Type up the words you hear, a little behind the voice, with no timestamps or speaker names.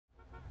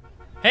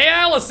Hey,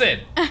 Allison!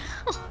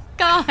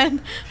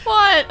 God,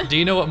 what? Do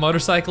you know what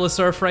motorcyclists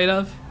are afraid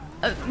of?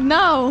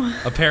 No.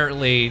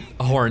 Apparently,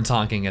 horns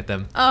honking at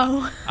them.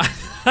 Oh.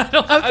 I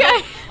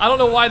don't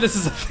know why this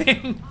is a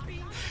thing.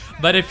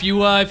 But if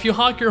you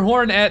honk your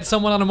horn at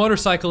someone on a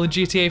motorcycle in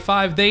GTA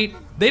 5, they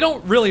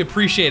don't really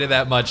appreciate it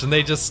that much, and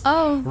they just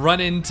run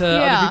into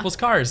other people's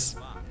cars.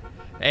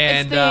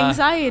 And it's the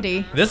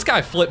anxiety. This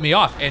guy flipped me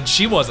off, and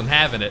she wasn't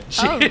having it.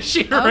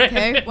 She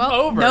ran him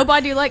over.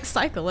 Nobody likes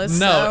cyclists.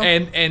 No, so.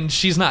 and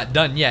she's not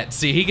done yet.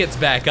 See, he gets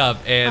back up,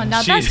 and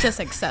now that's just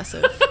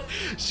excessive.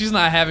 She's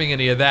not having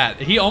any of that.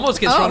 He almost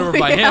gets run over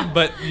by him,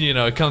 but you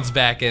know, it comes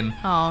back and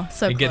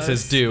he gets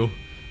his due.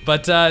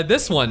 But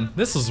this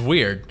was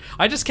weird.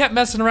 I just kept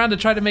messing around to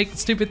try to make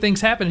stupid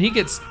things happen. He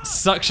gets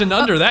suctioned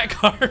under that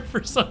car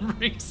for some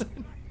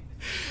reason.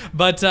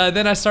 But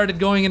then I started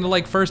going into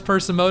like first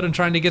person mode and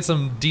trying to get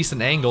some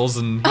decent angles,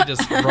 and he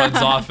just runs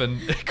off and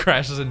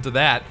crashes into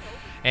that.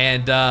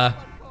 And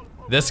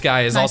this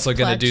guy is also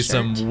gonna do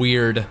some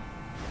weird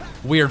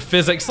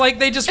physics. Like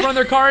they just run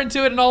their car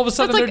into it and all of a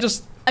sudden they're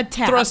just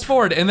thrust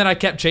forward. And then I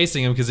kept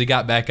chasing him because he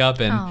got back up.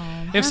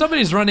 And if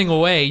somebody's running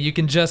away, you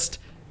can just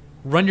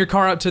run your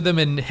car up to them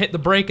and hit the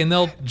brake and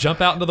they'll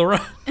jump out into the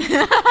road.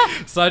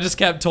 So I just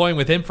kept toying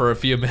with him for a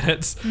few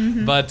minutes.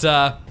 But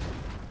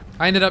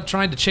I ended up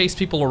trying to chase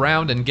people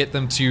around and get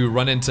them to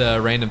run into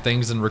random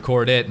things and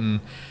record it, and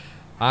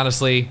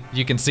honestly,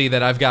 you can see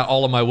that I've got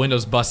all of my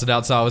windows busted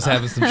out, so I was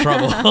having some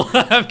trouble.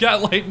 I've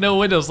got like no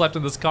windows left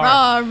in this car.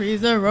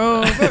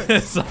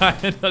 So I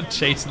ended up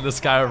chasing this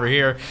guy over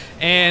here,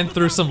 and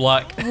through some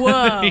luck,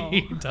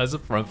 he does a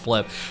front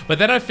flip. But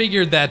then I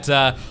figured that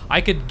I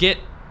could get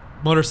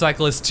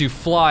motorcyclists to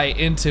fly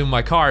into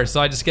my car,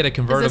 so I just get a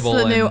convertible.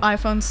 Is this the new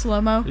iPhone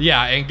slow-mo?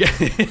 Yeah, and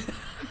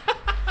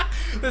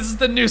this is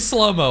the new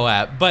slow-mo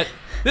app, but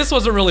this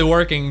wasn't really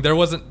working. There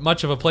wasn't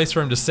much of a place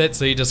for him to sit,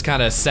 so he just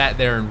kind of sat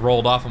there and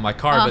rolled off of my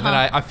car. But then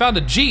I found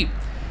a Jeep,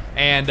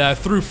 and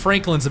through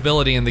Franklin's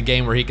ability in the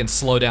game where he can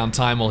slow down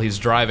time while he's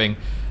driving,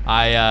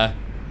 I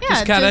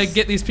just kind of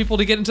get these people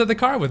to get into the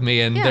car with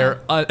me, and they're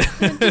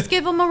just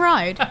give them a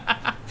ride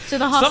to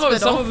the hospital.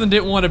 Some of them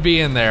didn't want to be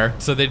in there,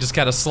 so they just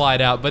kind of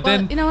slide out. But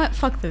then you know what?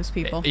 Fuck those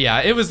people.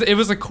 Yeah, it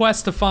was a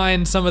quest to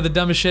find some of the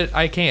dumbest shit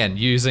I can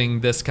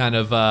using this kind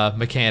of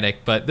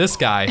mechanic. But this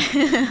guy,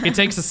 he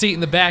takes a seat in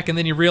the back, and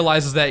then he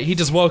realizes that he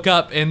just woke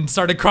up and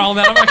started crawling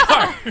out of my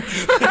car.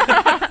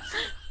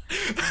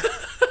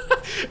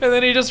 And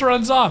then he just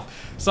runs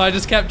off. So I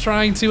just kept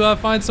trying to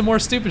find some more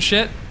stupid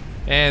shit.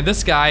 And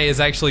this guy is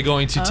actually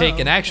going to take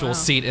an actual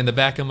seat in the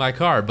back of my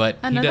car,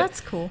 but that's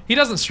cool. He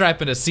doesn't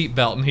strap in a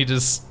seatbelt, and he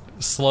just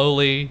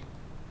slowly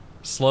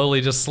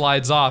just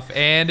slides off,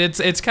 and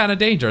it's kind of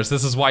dangerous.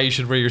 This is why you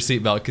should wear your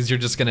seatbelt, because you're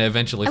just going to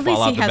eventually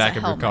fall out the back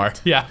of your car.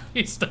 Yeah,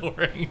 he's still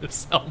wearing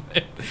his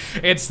helmet.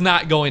 It's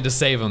not going to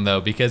save him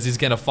though, because he's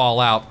going to fall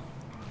out.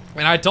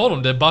 And I told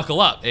him to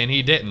buckle up, and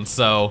he didn't.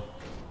 So,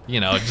 you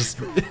know, just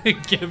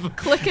give him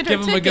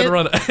a good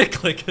run.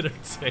 Click it or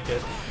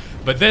ticket.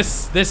 But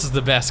this is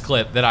the best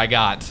clip that I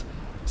got.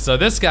 So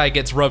this guy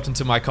gets roped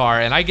into my car,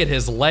 and I get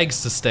his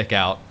legs to stick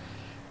out.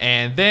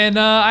 And then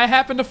I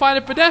happen to find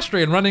a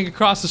pedestrian running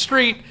across the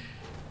street,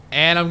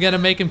 and I'm gonna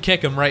make him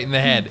kick him right in the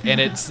head. And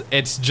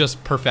it's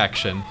just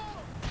perfection.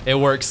 It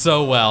works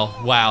so well.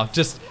 Wow.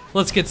 Just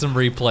let's get some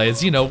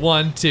replays. You know,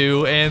 1,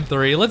 2, and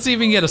 3. Let's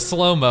even get a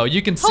slow-mo.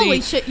 You can see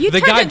holy shit! You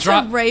turned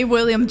into Ray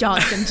William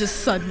Johnson just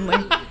suddenly.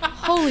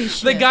 Holy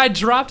shit! The guy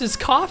dropped his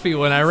coffee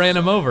when I ran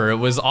him over. It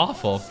was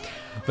awful.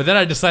 But then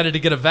I decided to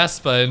get a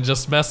Vespa and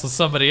just mess with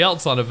somebody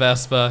else on a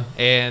Vespa,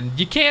 and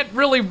you can't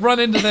really run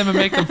into them and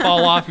make them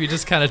fall off. You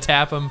just kind of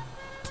tap them.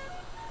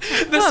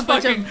 This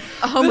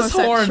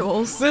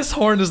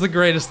horn is the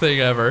greatest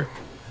thing ever.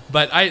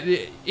 But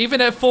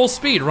even at full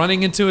speed,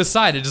 running into his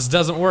side, it just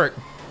doesn't work.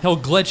 He'll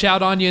glitch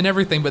out on you and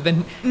everything, but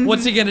then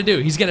what's he gonna do?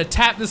 He's gonna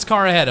tap this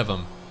car ahead of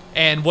him.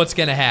 And what's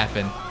gonna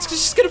happen? It's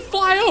just gonna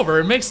fly over.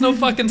 It makes no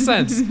fucking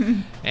sense.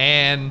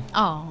 And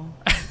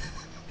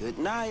good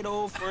night,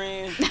 old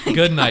friend.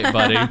 Good night,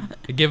 buddy.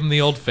 Give him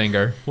the old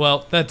finger.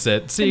 Well, that's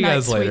it. See you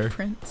guys later. Sweet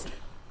prince.